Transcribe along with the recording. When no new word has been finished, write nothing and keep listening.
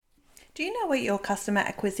Do you know what your customer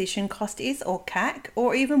acquisition cost is, or CAC,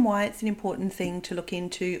 or even why it's an important thing to look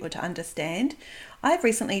into or to understand? I've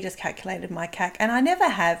recently just calculated my CAC and I never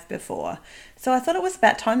have before. So I thought it was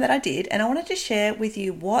about time that I did, and I wanted to share with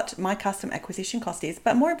you what my customer acquisition cost is,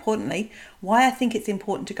 but more importantly, why I think it's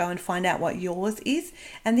important to go and find out what yours is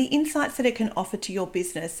and the insights that it can offer to your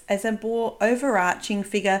business as a more overarching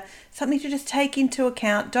figure, something to just take into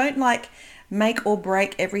account. Don't make or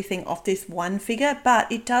break everything off this one figure,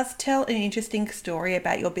 but it does tell an interesting story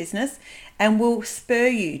about your business and will spur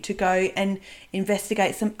you to go and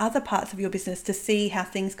investigate some other parts of your business to see how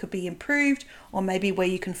things could be improved or maybe where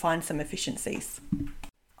you can find some efficiencies.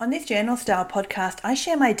 On this journal style podcast, I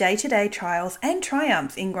share my day-to-day trials and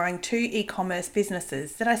triumphs in growing 2 e-commerce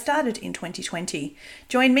businesses that I started in 2020.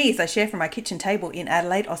 Join me as I share from my kitchen table in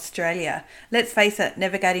Adelaide, Australia. Let's face it,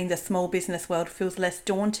 navigating the small business world feels less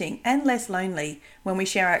daunting and less lonely when we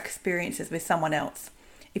share our experiences with someone else.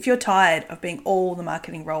 If you're tired of being all the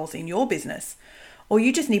marketing roles in your business, or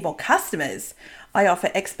you just need more customers, I offer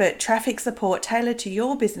expert traffic support tailored to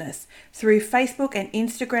your business through Facebook and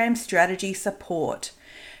Instagram strategy support.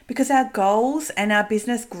 Because our goals and our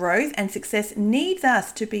business growth and success needs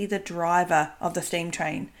us to be the driver of the steam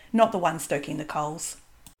train, not the one stoking the coals.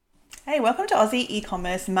 Hey, welcome to Aussie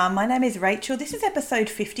E-commerce Mum. My name is Rachel. This is episode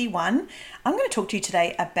 51. I'm going to talk to you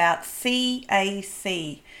today about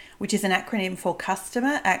CAC, which is an acronym for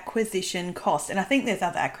Customer Acquisition Cost. And I think there's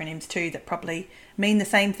other acronyms too that probably mean the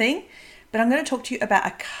same thing. But I'm going to talk to you about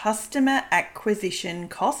a customer acquisition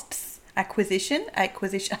costs. Acquisition. I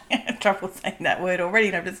have trouble saying that word already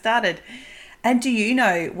and I've just started. And do you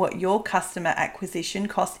know what your customer acquisition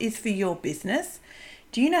cost is for your business?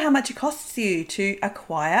 Do you know how much it costs you to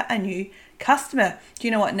acquire a new customer? Do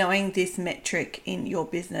you know what knowing this metric in your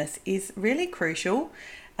business is really crucial?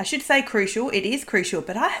 I should say crucial. It is crucial,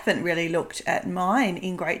 but I haven't really looked at mine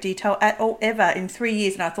in great detail at all ever in 3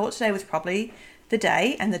 years. And I thought today was probably the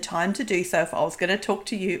day and the time to do so if I was going to talk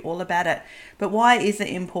to you all about it. But why is it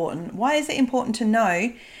important? Why is it important to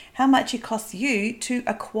know how much it costs you to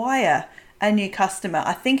acquire a new customer?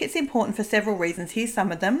 I think it's important for several reasons. Here's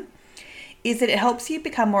some of them. Is that it helps you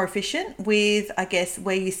become more efficient with, I guess,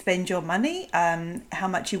 where you spend your money, how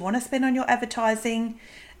much you want to spend on your advertising,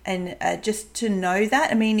 and just to know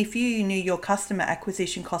that. I mean, if you knew your customer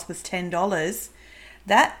acquisition cost was $10,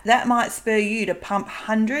 that might spur you to pump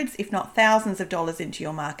hundreds, if not thousands of dollars into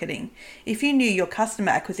your marketing. If you knew your customer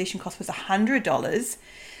acquisition cost was $100,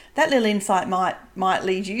 that little insight might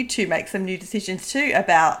lead you to make some new decisions too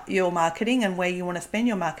about your marketing and where you want to spend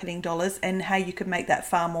your marketing dollars and how you could make that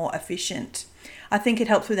far more efficient. I think it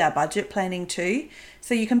helps with our budget planning too.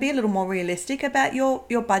 So you can be a little more realistic about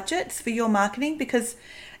your budgets for your marketing, because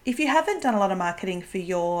if you haven't done a lot of marketing for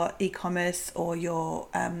your e-commerce or your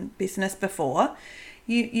business before,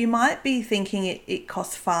 you might be thinking it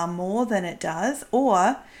costs far more than it does,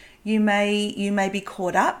 or you may be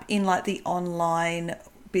caught up in like the online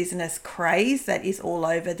business craze that is all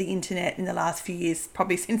over the internet in the last few years,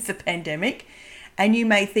 probably since the pandemic. And you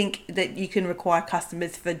may think that you can acquire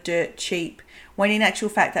customers for dirt cheap, when in actual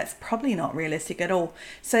fact, that's probably not realistic at all.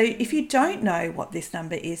 So if you don't know what this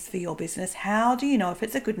number is for your business, how do you know if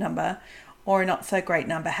it's a good number or a not so great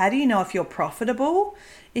number? How do you know if you're profitable?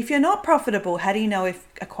 If you're not profitable, how do you know if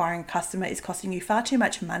acquiring a customer is costing you far too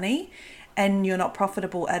much money and you're not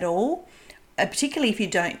profitable at all? Particularly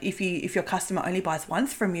if your customer only buys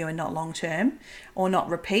once from you and not long term or not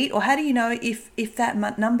repeat. Or how do you know if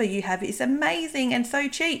that number you have is amazing and so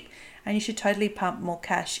cheap and you should totally pump more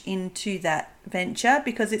cash into that venture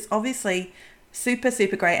because it's obviously super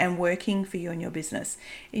great and working for you and your business?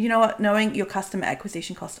 You know what, knowing your customer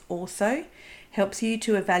acquisition cost also helps you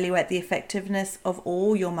to evaluate the effectiveness of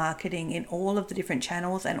all your marketing in all of the different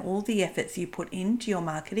channels and all the efforts you put into your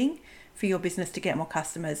marketing for your business to get more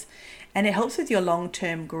customers. And it helps with your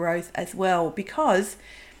long-term growth as well, because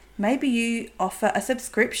maybe you offer a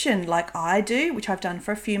subscription like I do, which I've done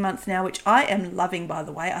for a few months now, which I am loving, by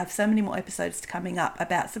the way. I have so many more episodes coming up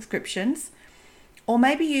about subscriptions. Or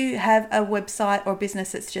maybe you have a website or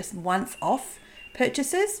business that's just once off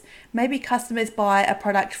purchases. Maybe customers buy a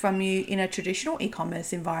product from you in a traditional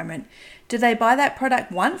e-commerce environment. Do they buy that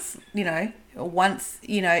product once in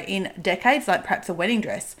decades, like perhaps a wedding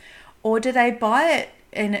dress? Or do they buy it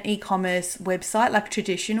in an e-commerce website like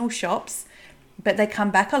traditional shops, but they come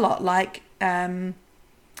back a lot, like, something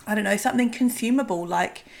consumable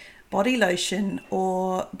like body lotion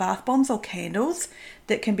or bath bombs or candles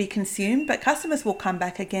that can be consumed, but customers will come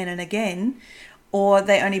back again and again, or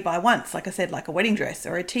they only buy once, like I said, like a wedding dress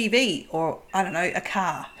or a TV or, a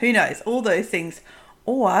car, who knows, all those things.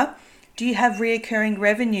 Or Do you have reoccurring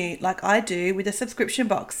revenue like I do with a subscription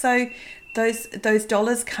box? So those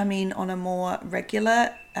dollars come in on a more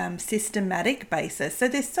regular, systematic basis. So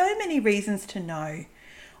there's so many reasons to know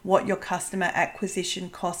what your customer acquisition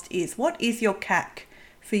cost is. What is your CAC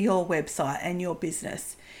for your website and your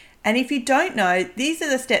business? And if you don't know, these are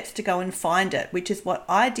the steps to go and find it, which is what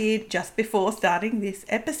I did just before starting this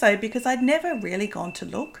episode, because I'd never really gone to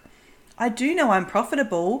look. I do know I'm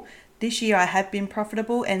profitable. This year I have been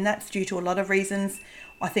profitable, and that's due to a lot of reasons.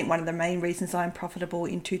 I think one of the main reasons I'm profitable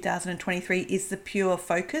in 2023 is the pure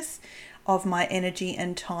focus of my energy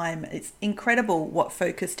and time. It's incredible what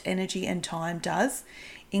focused energy and time does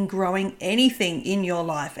in growing anything in your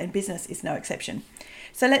life, and business is no exception.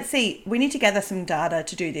 So let's see, we need to gather some data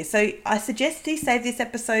to do this. So I suggest you save this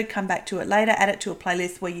episode, come back to it later, add it to a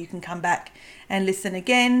playlist where you can come back and listen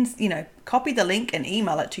again, copy the link and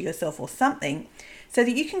email it to yourself or something, so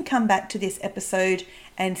that you can come back to this episode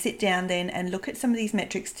and sit down then and look at some of these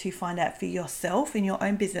metrics to find out for yourself in your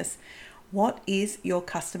own business, what is your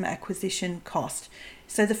customer acquisition cost?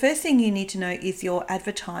 So the first thing you need to know is your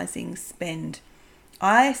advertising spend.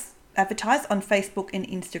 I advertise on Facebook and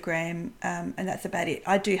Instagram, and that's about it.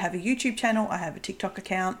 I do have a YouTube channel, I have a TikTok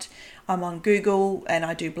account, I'm on Google, and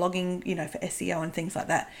I do blogging, for SEO and things like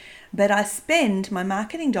that. But I spend my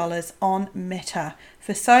marketing dollars on Meta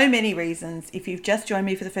for so many reasons. If you've just joined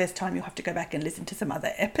me for the first time, you'll have to go back and listen to some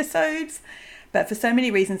other episodes. But for so many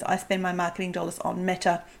reasons, I spend my marketing dollars on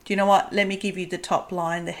Meta. Do you know what? Let me give you the top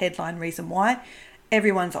line, the headline reason why.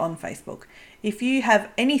 Everyone's on Facebook. If you have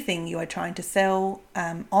anything you are trying to sell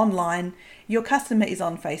online, your customer is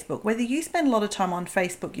on Facebook. Whether you spend a lot of time on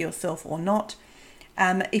Facebook yourself or not,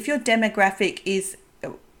 if your demographic is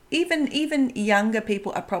even younger,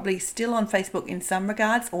 people are probably still on Facebook in some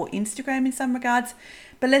regards, or Instagram in some regards.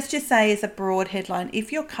 But let's just say, as a broad headline,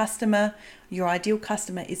 if your ideal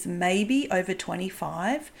customer is maybe over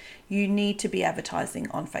 25, you need to be advertising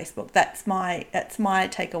on Facebook. That's my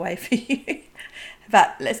takeaway for you.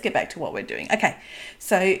 But let's get back to what we're doing. Okay,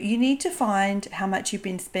 so you need to find how much you've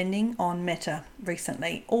been spending on Meta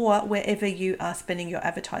recently, or wherever you are spending your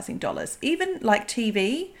advertising dollars, even like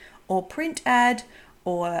TV or print ad,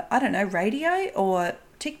 or I don't know, radio or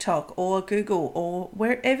TikTok or Google, or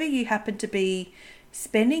wherever you happen to be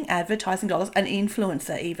spending advertising dollars, an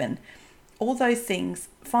influencer even. All those things,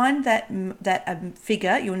 find that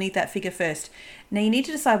figure. You'll need that figure first. Now you need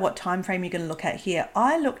to decide what time frame you're going to look at here.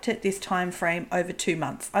 I looked at this time frame over 2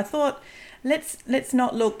 months. I thought, let's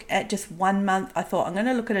not look at just 1 month. I thought I'm going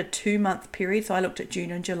to look at a 2-month period. So I looked at June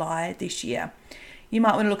and July this year. You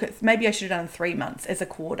might want to look at, maybe I should have done 3 months as a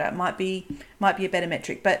quarter. It might be a better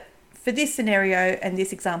metric. But for this scenario and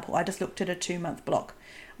this example, I just looked at a 2-month block.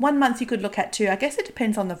 1 month you could look at too. I guess it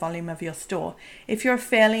depends on the volume of your store. If you're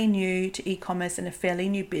fairly new to e-commerce and a fairly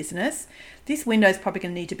new business, this window is probably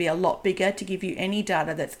going to need to be a lot bigger to give you any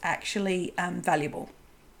data that's actually valuable.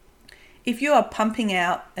 If you are pumping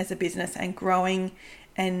out as a business and growing,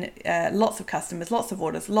 and lots of customers, lots of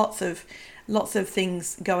orders, lots of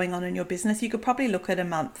things going on in your business, you could probably look at a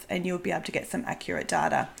month and you'll be able to get some accurate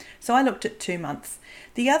data. So I looked at 2 months.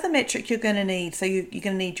 The other metric you're going to need, so you're going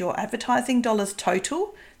to need your advertising dollars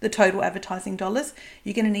total, the total advertising dollars.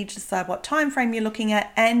 You're going to need to decide what time frame you're looking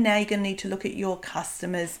at, and now you're going to need to look at your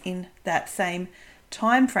customers in that same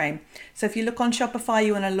time frame. So if you look on Shopify,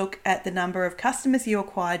 you want to look at the number of customers you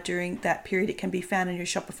acquired during that period. It can be found in your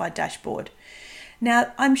Shopify dashboard.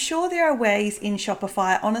 Now, I'm sure there are ways in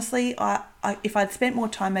Shopify. Honestly, if I'd spent more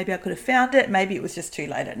time, maybe I could have found it. Maybe it was just too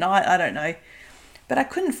late at night. I don't know. But I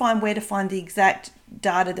couldn't find where to find the exact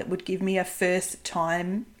data that would give me a first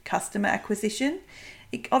time customer acquisition.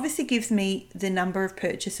 It obviously gives me the number of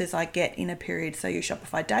purchases I get in a period. So your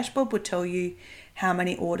Shopify dashboard would tell you how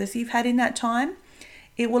many orders you've had in that time.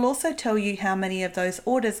 It will also tell you how many of those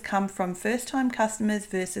orders come from first time customers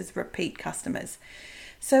versus repeat customers.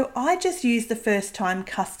 So I just used the first time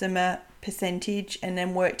customer percentage and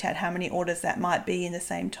then worked out how many orders that might be in the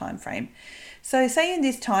same time frame. So say in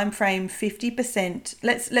this time frame, 50%,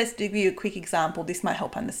 let's give you a quick example. This might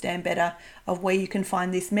help understand better of where you can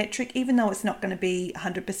find this metric. Even though it's not going to be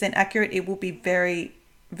 100% accurate, it will be very,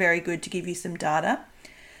 very good to give you some data.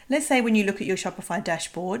 Let's say when you look at your Shopify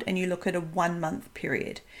dashboard and you look at a 1 month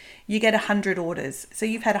period, you get 100 orders. So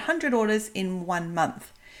you've had 100 orders in 1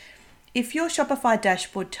 month. If your Shopify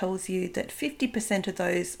dashboard tells you that 50% of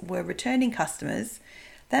those were returning customers,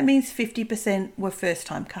 that means 50% were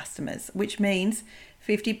first-time customers, which means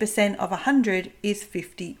 50% of 100 is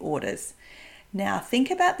 50 orders. Now,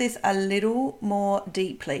 think about this a little more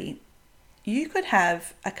deeply. You could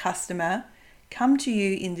have a customer come to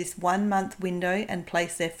you in this 1 month window and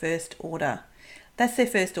place their first order. That's their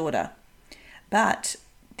first order. But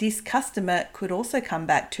this customer could also come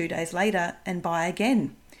back 2 days later and buy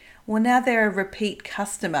again. Well, now they're a repeat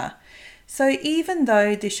customer. So even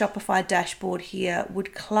though the Shopify dashboard here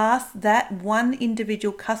would class that one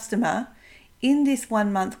individual customer in this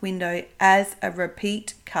 1 month window as a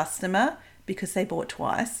repeat customer because they bought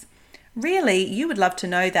twice, really you would love to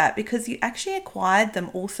know that because you actually acquired them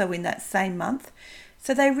also in that same month.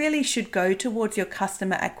 So they really should go towards your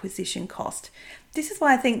customer acquisition cost. This is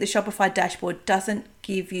why I think the Shopify dashboard doesn't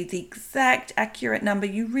give you the exact accurate number.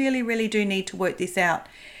 You really, really do need to work this out.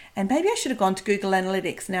 And maybe I should have gone to Google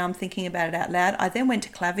Analytics. Now I'm thinking about it out loud. I then went to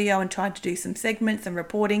Klaviyo and tried to do some segments and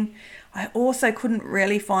reporting. I also couldn't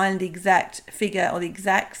really find the exact figure or the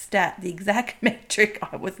exact stat, the exact metric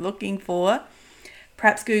I was looking for.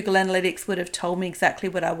 Perhaps Google Analytics would have told me exactly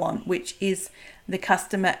what I want, which is the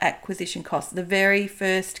customer acquisition cost. The very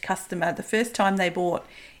first customer, the first time they bought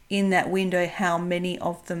in that window, how many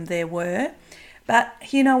of them there were. But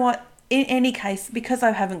you know what? In any case, because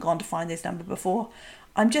I haven't gone to find this number before,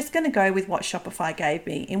 I'm just going to go with what Shopify gave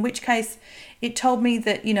me, in which case it told me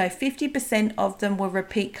that, 50% of them were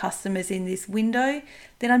repeat customers in this window.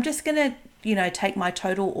 Then I'm just going to, take my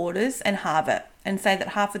total orders and halve it and say that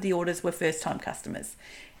half of the orders were first time customers.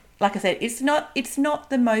 Like I said, it's not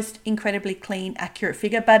the most incredibly clean, accurate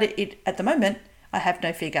figure, but it at the moment, I have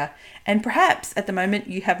no figure. And perhaps at the moment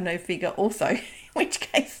you have no figure also,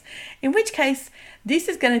 in which case this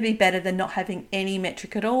is going to be better than not having any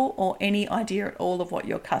metric at all or any idea at all of what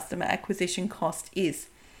your customer acquisition cost is.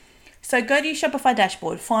 So go to your Shopify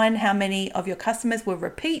dashboard, find how many of your customers were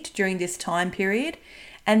repeat during this time period,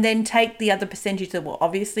 and then take the other percentage that were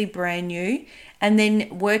obviously brand new, and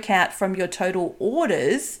then work out from your total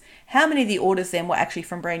orders, how many of the orders then were actually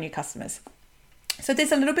from brand new customers. So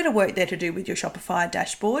there's a little bit of work there to do with your Shopify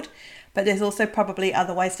dashboard, but there's also probably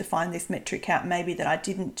other ways to find this metric out, maybe that I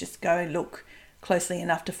didn't just go and look closely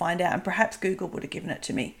enough to find out, and perhaps Google would have given it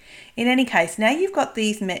to me. In any case, now you've got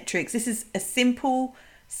these metrics. This is a simple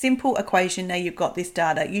equation. Now you've got this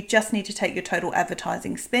data. You just need to take your total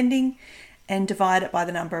advertising spending and divide it by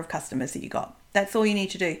the number of customers that you got. That's all you need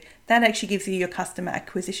to do. That actually gives you your customer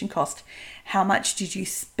acquisition cost. How much did you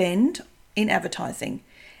spend in advertising?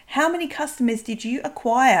 How many customers did you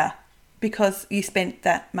acquire because you spent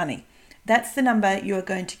that money? That's the number you are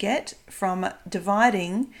going to get from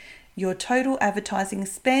dividing your total advertising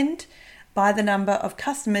spend by the number of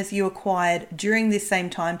customers you acquired during this same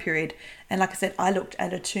time period. And like I said, I looked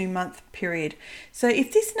at a 2-month period. So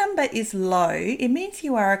if this number is low, it means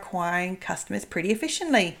you are acquiring customers pretty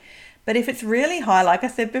efficiently. But if it's really high, like I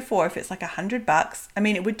said before, if it's like $100,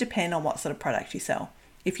 it would depend on what sort of product you sell.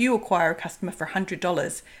 If you acquire a customer for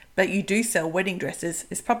 $100, but you do sell wedding dresses,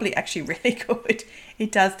 it's probably actually really good.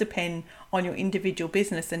 It does depend on your individual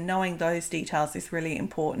business, and knowing those details is really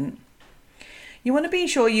important. You want to be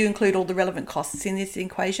sure you include all the relevant costs in this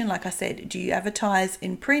equation. Like I said, do you advertise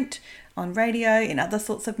in print, on radio, in other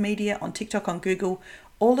sorts of media, on TikTok, on Google?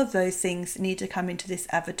 All of those things need to come into this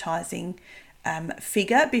advertising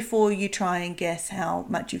figure before you try and guess how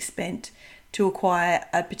much you've spent to acquire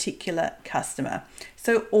a particular customer.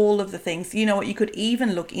 So all of the things, what you could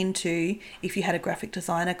even look into, if you had a graphic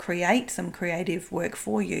designer create some creative work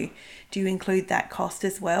for you, do you include that cost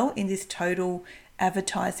as well in this total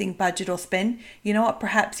advertising budget or spend? You know what,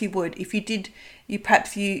 perhaps you would. If you did, you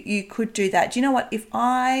could do that. Do you know what, if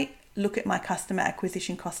I look at my customer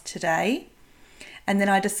acquisition cost today and then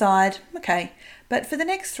I decide, okay, but for the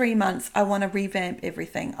next 3 months, I want to revamp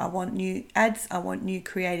everything. I want new ads. I want new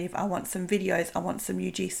creative. I want some videos. I want some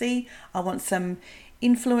UGC. I want some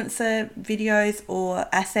influencer videos or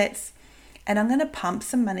assets. And I'm going to pump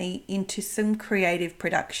some money into some creative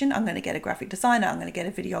production. I'm going to get a graphic designer. I'm going to get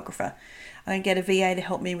a videographer. I'm going to get a VA to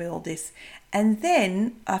help me with all this. And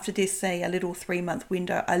then after this, say a little 3-month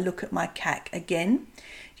window, I look at my CAC again.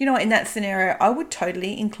 In that scenario, I would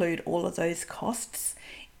totally include all of those costs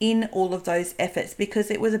in all of those efforts, because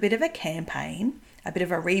it was a bit of a campaign, a bit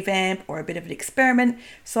of a revamp or a bit of an experiment.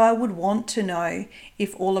 So I would want to know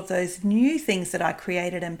if all of those new things that I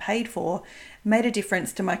created and paid for made a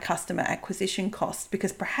difference to my customer acquisition costs,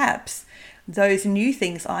 because perhaps those new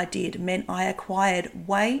things I did meant I acquired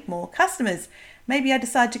way more customers. Maybe I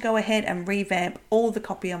decide to go ahead and revamp all the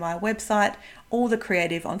copy on my website, all the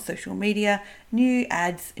creative on social media, new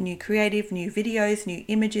ads, new creative, new videos, new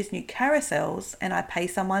images, new carousels, and I pay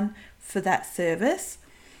someone for that service.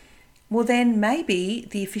 Well, then maybe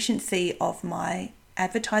the efficiency of my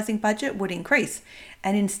advertising budget would increase.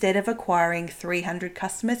 And instead of acquiring 300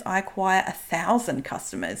 customers, I acquire 1,000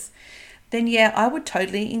 customers. Then yeah, I would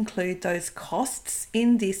totally include those costs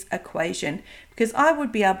in this equation, because I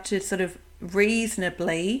would be able to sort of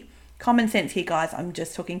reasonably common sense here, guys. I'm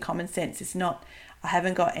just talking common sense. It's not, I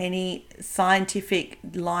haven't got any scientific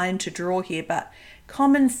line to draw here, but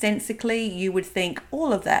common sensically, you would think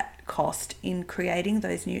all of that cost in creating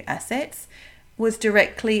those new assets was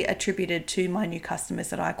directly attributed to my new customers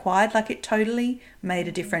that I acquired. Like, it totally made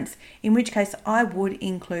a difference, in which case I would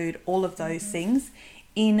include all of those things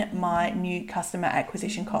in my new customer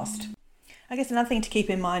acquisition cost. I guess another thing to keep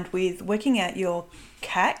in mind with working out your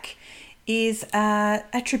CAC is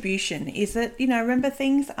attribution. Is that, remember,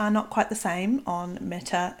 things are not quite the same on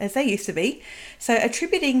Meta as they used to be. So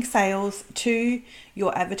attributing sales to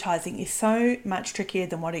your advertising is so much trickier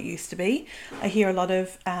than what it used to be. I hear a lot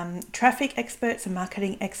of traffic experts and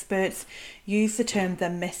marketing experts use the term the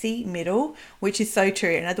messy middle, which is so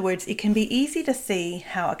true. In other words, it can be easy to see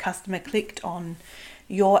how a customer clicked on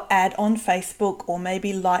your ad on Facebook, or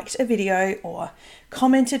maybe liked a video or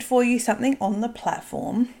commented for you something on the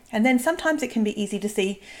platform. And then sometimes it can be easy to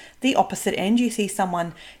see the opposite end. You see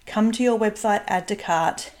someone come to your website, add to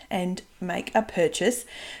cart, and make a purchase.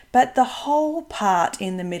 But the whole part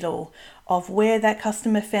in the middle of where that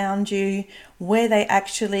customer found you, where they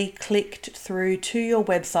actually clicked through to your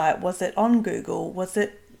website, was it on Google? Was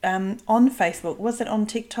it on Facebook? Was it on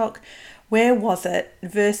TikTok? Where was it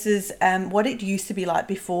versus what it used to be like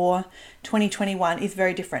before 2021 is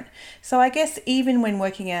very different. So I guess even when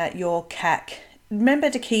working out your CAC, remember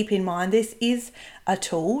to keep in mind this is a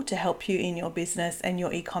tool to help you in your business and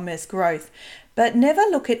your e-commerce growth, but never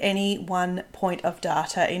look at any one point of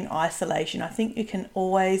data in isolation. I think you can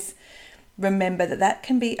always remember that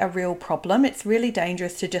can be a real problem. It's really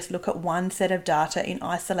dangerous to just look at one set of data in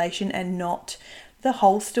isolation and not the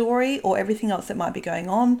whole story or everything else that might be going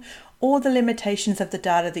on, or the limitations of the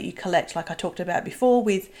data that you collect, like I talked about before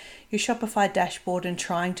with your Shopify dashboard and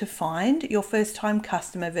trying to find your first time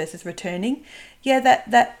customer versus returning. Yeah,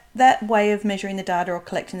 that way of measuring the data or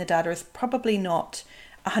collecting the data is probably not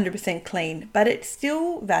 100% clean, but it's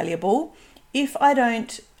still valuable if I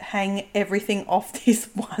don't hang everything off this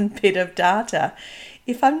one bit of data.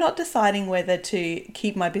 If I'm not deciding whether to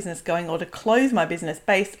keep my business going or to close my business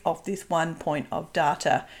based off this one point of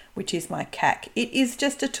data, which is my CAC, it is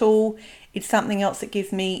just a tool. It's something else that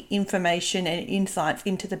gives me information and insights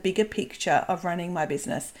into the bigger picture of running my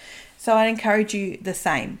business. So I encourage you the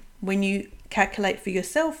same. When you calculate for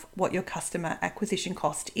yourself what your customer acquisition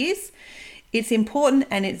cost is, it's important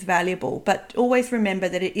and it's valuable, but always remember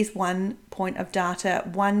that it is one point of data,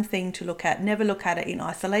 one thing to look at. Never look at it in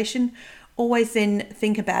isolation. Always then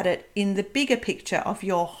think about it in the bigger picture of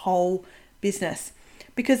your whole business.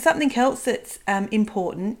 Because something else that's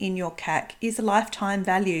important in your CAC is a lifetime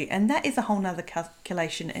value, and that is a whole nother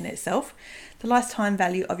calculation in itself. The lifetime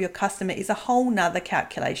value of your customer is a whole nother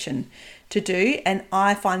calculation to do, and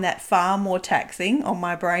I find that far more taxing on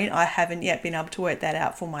my brain. I haven't yet been able to work that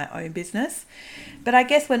out for my own business. But I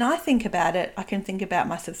guess when I think about it, I can think about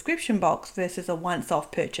my subscription box versus a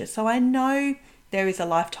once-off purchase. So I know there is a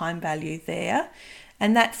lifetime value there.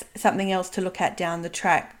 And that's something else to look at down the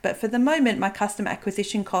track. But for the moment, my customer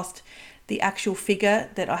acquisition cost, the actual figure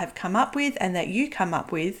that I have come up with and that you come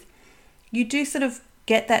up with, you do sort of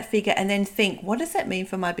get that figure and then think, what does that mean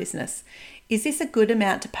for my business? Is this a good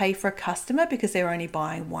amount to pay for a customer because they're only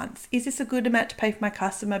buying once? Is this a good amount to pay for my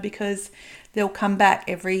customer because they'll come back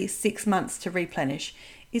every 6 months to replenish?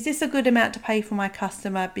 Is this a good amount to pay for my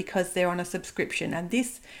customer because they're on a subscription and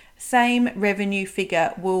this same revenue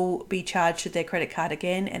figure will be charged to their credit card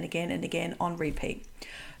again and again and again on repeat?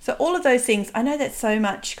 So all of those things, I know that's so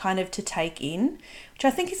much kind of to take in, which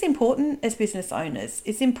I think is important as business owners.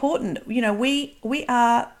 It's important, we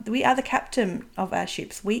are the captain of our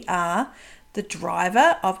ships. We are the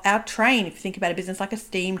driver of our train. If you think about a business like a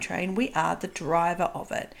steam train, we are the driver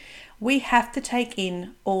of it. We have to take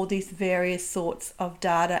in all these various sorts of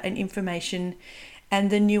data and information and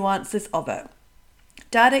the nuances of it.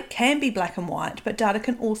 Data can be black and white, but data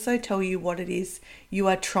can also tell you what it is you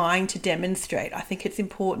are trying to demonstrate. I think it's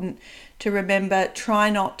important to remember, try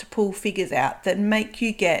not to pull figures out that make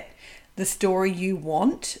you get the story you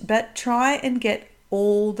want, but try and get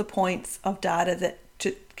all the points of data that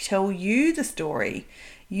to tell you the story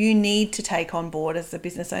you need to take on board as a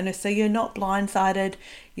business owner, so you're not blindsided,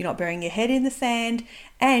 you're not burying your head in the sand,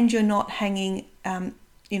 and you're not hanging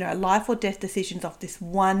life or death decisions off this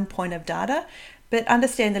one point of data, but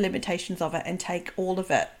understand the limitations of it and take all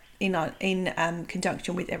of it in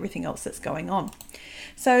conjunction with everything else that's going on.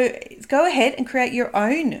 So go ahead and create your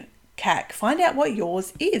own CAC. Find out what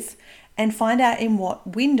yours is and find out in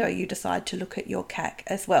what window you decide to look at your CAC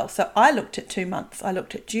as well. So I looked at 2 months. I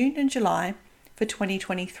looked at June and July for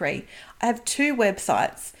 2023. I have 2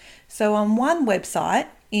 websites. So on one website,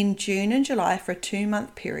 in June and July for a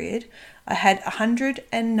 2-month period, I had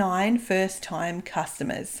 109 first-time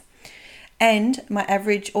customers. And my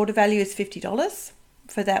average order value is $50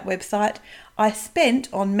 for that website. I spent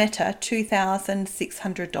on Meta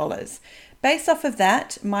 $2,600. Based off of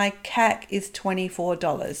that, my CAC is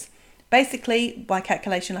 $24. Basically, by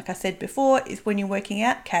calculation, like I said before, is when you're working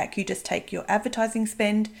out CAC, you just take your advertising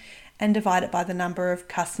spend and divide it by the number of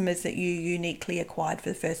customers that you uniquely acquired for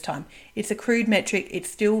the first time. It's a crude metric. It's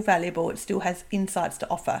still valuable. It still has insights to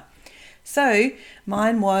offer. So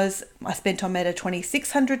mine was, I spent on Meta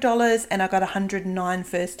 $2,600 and I got 109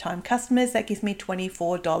 first-time customers. That gives me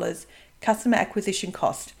 $24 customer acquisition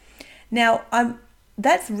cost. Now, I'm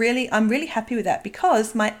really happy with that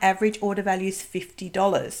because my average order value is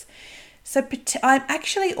 $50. So I'm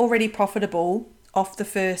actually already profitable off the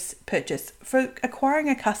first purchase. For acquiring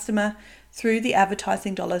a customer through the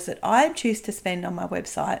advertising dollars that I choose to spend on my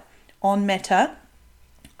website on Meta,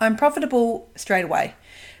 I'm profitable straight away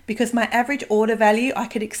because my average order value, I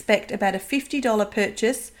could expect about a $50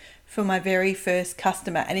 purchase for my very first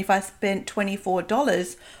customer. And if I spent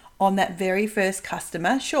 $24 on that very first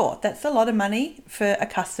customer, sure, that's a lot of money for a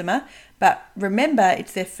customer, but remember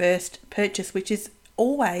it's their first purchase, which is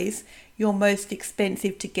always your most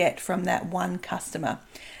expensive to get from that one customer.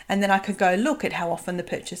 And then I could go look at how often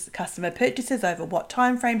the customer purchases, over what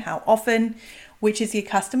time frame, how often, which is your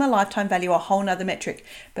customer lifetime value, a whole nother metric.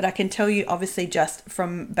 But I can tell you obviously just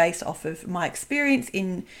from based off of my experience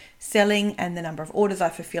in selling and the number of orders I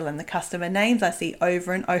fulfill and the customer names I see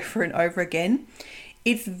over and over and over again,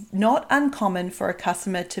 it's not uncommon for a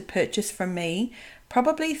customer to purchase from me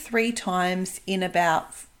probably 3 times in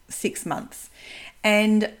about 6 months.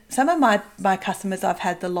 And some of my customers I've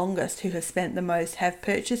had the longest, who have spent the most, have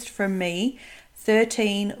purchased from me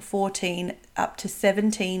 13, 14, up to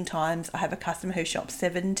 17 times. I have a customer who shops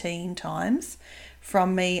 17 times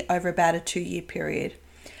from me over about a 2-year period.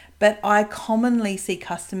 But I commonly see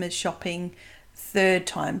customers shopping 3rd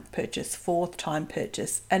time purchase, 4th time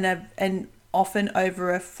purchase, and often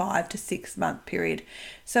over a 5 to 6 month period.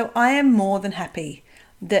 So I am more than happy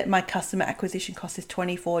that my customer acquisition cost is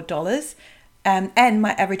 $24. And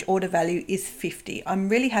my average order value is $50. I'm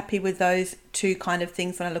really happy with those two kind of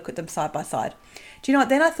things when I look at them side by side. Do you know what?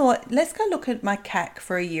 Then I thought, let's go look at my CAC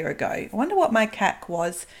for a year ago. I wonder what my CAC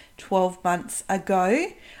was 12 months ago.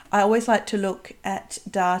 I always like to look at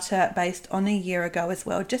data based on a year ago as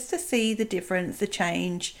well, just to see the difference, the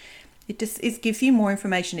change. It gives you more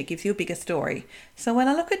information. It gives you a bigger story. So when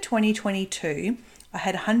I look at 2022, I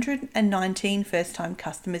had 119 first-time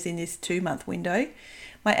customers in this 2-month window.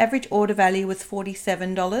 My average order value was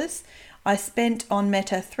 $47. I spent on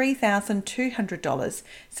Meta $3,200.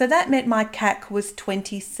 So that meant my CAC was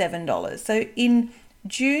 $27. So in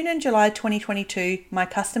June and July 2022, my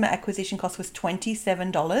customer acquisition cost was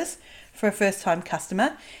 $27 for a first-time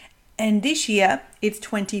customer. And this year, it's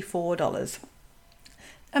 $24.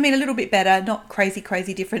 I mean, a little bit better, not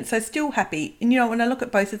crazy different. So still happy. And when I look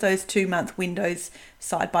at both of those 2-month windows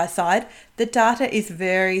side by side, the data is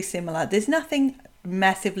very similar. There's nothing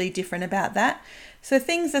massively different about that. So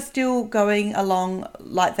things are still going along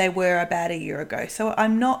like they were about a year ago. So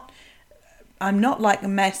I'm not like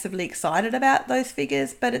massively excited about those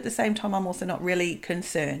figures, but at the same time, I'm also not really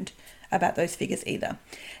concerned about those figures either.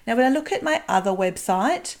 Now, when I look at my other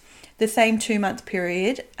website, the same 2-month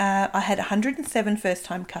period, I had 107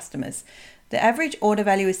 first-time customers. The average order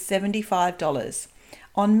value is $75.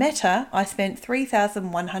 On Meta, I spent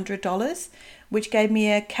 $3,100, which gave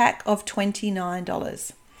me a CAC of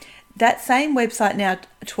 $29. That same website now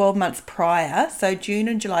 12 months prior, so June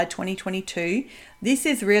and July 2022, this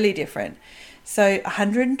is really different. So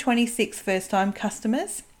 126 first-time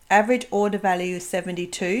customers, average order value is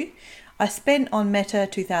 $72. I spent on Meta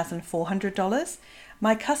 $2,400.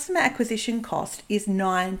 My customer acquisition cost is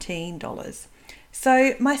 $19.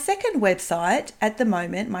 So my second website at the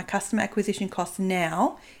moment, my customer acquisition cost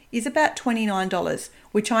now is about $29,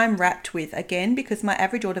 which I'm wrapped with again because my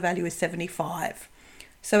average order value is $75.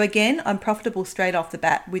 So again, I'm profitable straight off the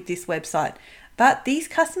bat with this website, but these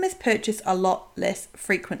customers purchase a lot less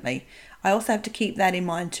frequently. I also have to keep that in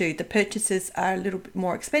mind too. The purchases are a little bit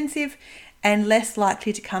more expensive and less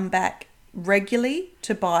likely to come back regularly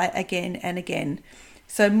to buy again and again.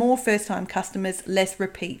 So more first-time customers, less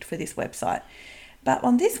repeat for this website. But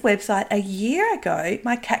on this website a year ago,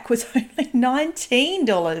 my CAC was only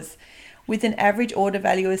 $19 with an average order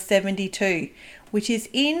value of $72, which is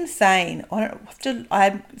insane.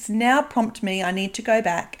 It's now prompted me, I need to go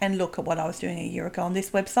back and look at what I was doing a year ago on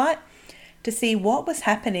this website to see what was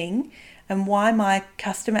happening and why my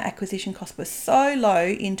customer acquisition cost was so low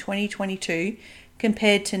in 2022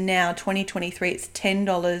 compared to now 2023, it's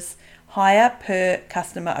 $10 higher per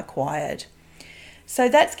customer acquired. So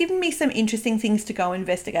that's given me some interesting things to go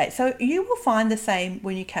investigate. So you will find the same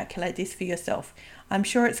when you calculate this for yourself. I'm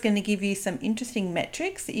sure it's going to give you some interesting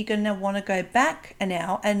metrics that you're going to want to go back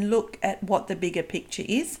now and look at what the bigger picture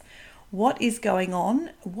is. What is going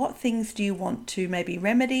on? What things do you want to maybe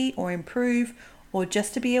remedy or improve, or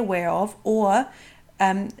just to be aware of, or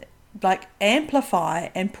like amplify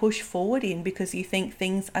and push forward in because you think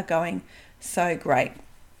things are going so great.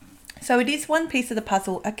 So it is one piece of the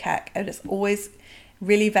puzzle, a CAC, and it's always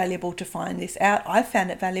really valuable to find this out. I found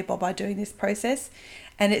it valuable by doing this process,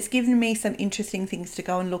 and it's given me some interesting things to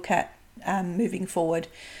go and look at moving forward.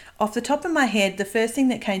 Off the top of my head, the first thing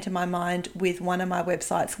that came to my mind with one of my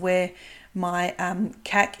websites where my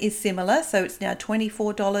CAC is similar, so it's now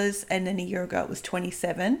 $24, and then a year ago it was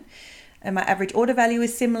 $27, and my average order value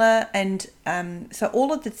is similar, and so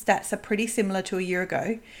all of the stats are pretty similar to a year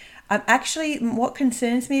ago. Actually, what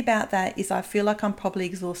concerns me about that is I feel like I'm probably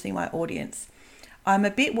exhausting my audience. I'm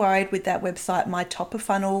a bit worried with that website. My top of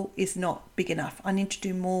funnel is not big enough. I need to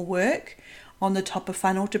do more work on the top of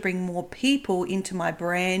funnel to bring more people into my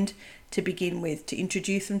brand to begin with, to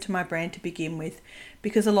introduce them to my brand to begin with,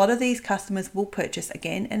 because a lot of these customers will purchase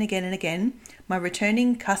again and again and again. My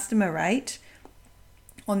returning customer rate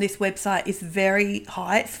on this website is very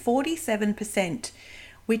high. It's 47%,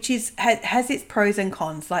 which has its pros and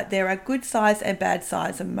cons. Like, there are good size and bad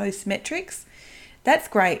size in most metrics. That's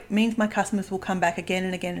great. It means my customers will come back again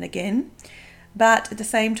and again and again. But at the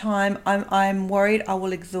same time, I'm worried I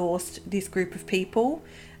will exhaust this group of people.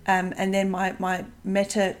 And then my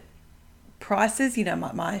meta prices, my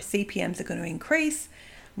CPMs are going to increase.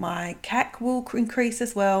 My CAC will increase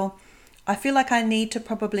as well. I feel like I need to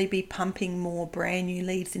probably be pumping more brand new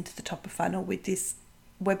leads into the top of funnel with this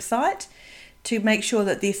website to make sure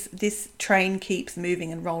that this train keeps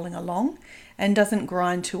moving and rolling along and doesn't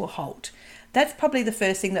grind to a halt. That's probably the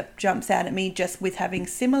first thing that jumps out at me, just with having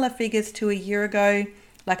similar figures to a year ago.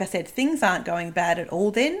 Like I said, things aren't going bad at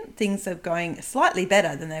all then. Things are going slightly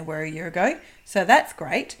better than they were a year ago. So that's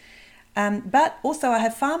great. But also I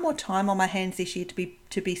have far more time on my hands this year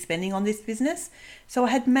to be spending on this business. So I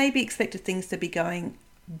had maybe expected things to be going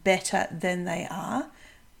better than they are.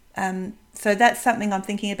 So that's something I'm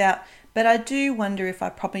thinking about. But I do wonder if I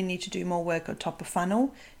probably need to do more work on top of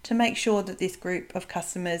funnel to make sure that this group of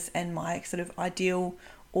customers and my sort of ideal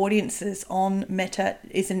audiences on Meta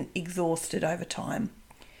isn't exhausted over time.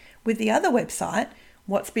 With the other website,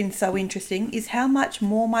 what's been so interesting is how much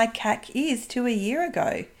more my CAC is to a year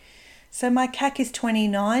ago. So my CAC is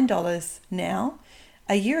 $29 now.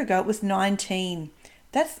 A year ago it was $19.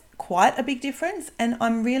 That's quite a big difference, and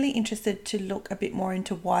I'm really interested to look a bit more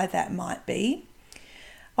into why that might be.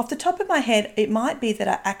 Off the top of my head, it might be that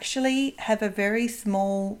I actually have a very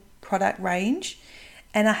small product range,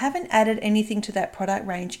 and I haven't added anything to that product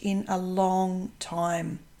range in a long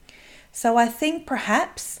time. So I think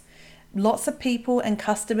perhaps lots of people and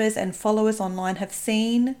customers and followers online have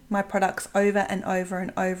seen my products over and over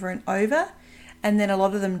and over and over, and then a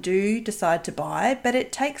lot of them do decide to buy, but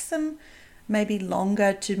it takes them maybe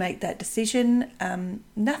longer to make that decision.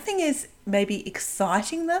 Nothing is maybe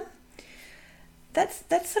exciting them. That's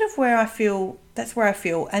sort of where I feel. That's where I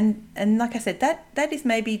feel, and like I said, that is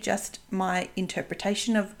maybe just my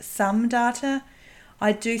interpretation of some data.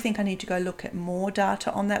 I do think I need to go look at more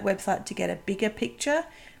data on that website to get a bigger picture,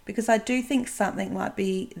 because I do think something might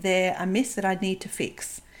be there amiss that I need to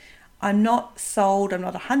fix. I'm not sold. I'm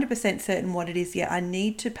not 100% certain what it is yet. I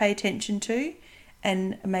need to pay attention to,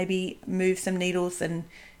 and maybe move some needles and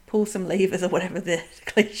pull some levers or whatever the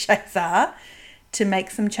cliches are, to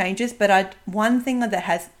make some changes. But one thing that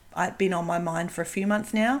has been on my mind for a few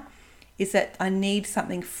months now is that I need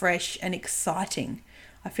something fresh and exciting.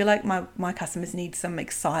 I feel like my customers need some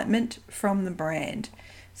excitement from the brand.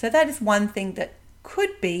 So that is one thing that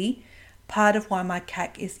could be part of why my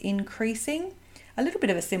CAC is increasing. A little bit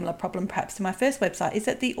of a similar problem perhaps to my first website is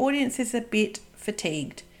that the audience is a bit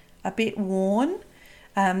fatigued, a bit worn.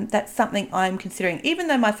 That's something I'm considering. Even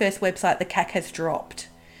though my first website, the CAC has dropped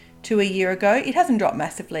to a year ago, it hasn't dropped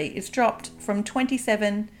massively. It's dropped from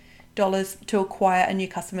 $27 to acquire a new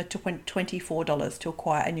customer to $24 to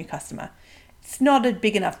acquire a new customer. It's not a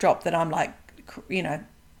big enough drop that I'm like,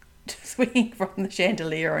 swinging from the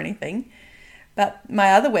chandelier or anything. But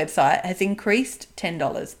my other website has increased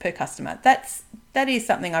 $10 per customer. That is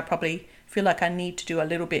something I probably feel like I need to do a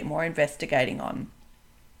little bit more investigating on.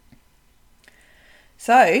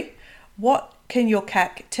 So what can your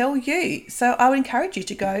CAC tell you? So I would encourage you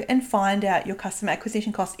to go and find out your customer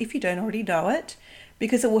acquisition cost if you don't already know it,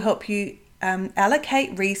 because it will help you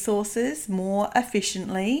allocate resources more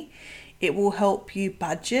efficiently. It will help you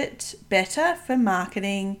budget better for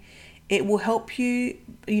marketing. It will help you,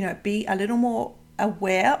 be a little more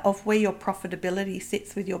aware of where your profitability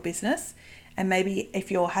sits with your business. And maybe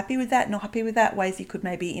if you're happy with that, not happy with that, ways you could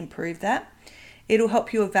maybe improve that. It'll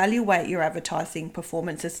help you evaluate your advertising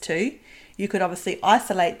performances too. You could obviously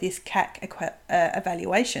isolate this CAC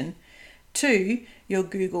evaluation to your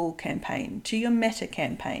Google campaign, to your Meta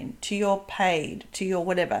campaign, to your paid, to your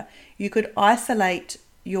whatever. You could isolate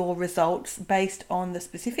your results based on the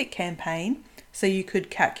specific campaign. So you could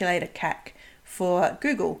calculate a CAC for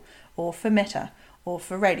Google or for Meta or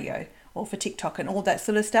for radio or for TikTok and all that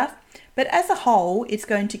sort of stuff. But as a whole, it's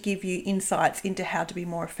going to give you insights into how to be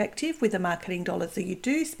more effective with the marketing dollars that you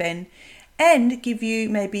do spend, and give you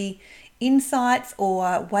maybe insights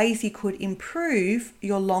or ways you could improve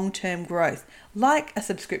your long-term growth, like a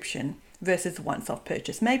subscription versus a once-off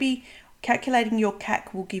purchase. Maybe calculating your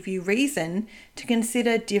CAC will give you reason to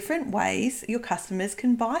consider different ways your customers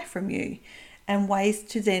can buy from you, and ways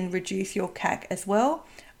to then reduce your CAC as well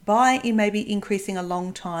by maybe increasing a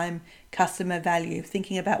long time customer value,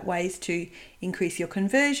 thinking about ways to increase your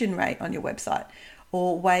conversion rate on your website,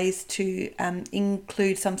 or ways to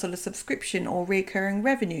include some sort of subscription or recurring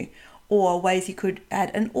revenue, or ways you could add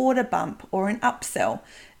an order bump or an upsell.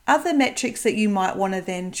 Other metrics that you might want to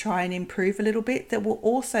then try and improve a little bit that will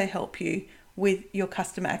also help you with your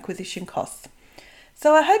customer acquisition costs.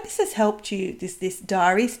 So I hope this has helped you, this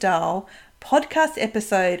diary style podcast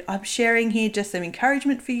episode. I'm sharing here just some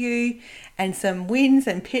encouragement for you and some wins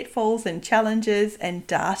and pitfalls and challenges and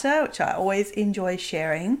data, which I always enjoy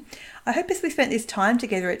sharing. I hope as we spent this time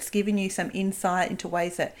together, it's given you some insight into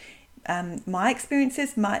ways that my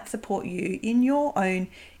experiences might support you in your own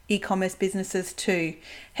e-commerce businesses too.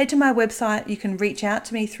 Head to my website. You can reach out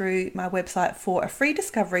to me through my website for a free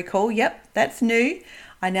discovery call. Yep, that's new.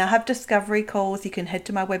 I now have discovery calls. You can head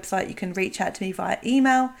to my website. You can reach out to me via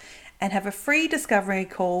email and have a free discovery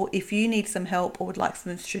call if you need some help or would like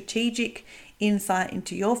some strategic insight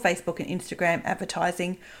into your Facebook and Instagram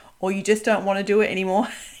advertising, or you just don't want to do it anymore.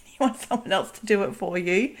 You want someone else to do it for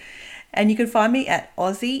you. And you can find me at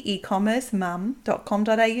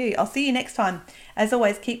aussieecommercemum.com.au. I'll see you next time. As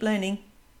always, keep learning.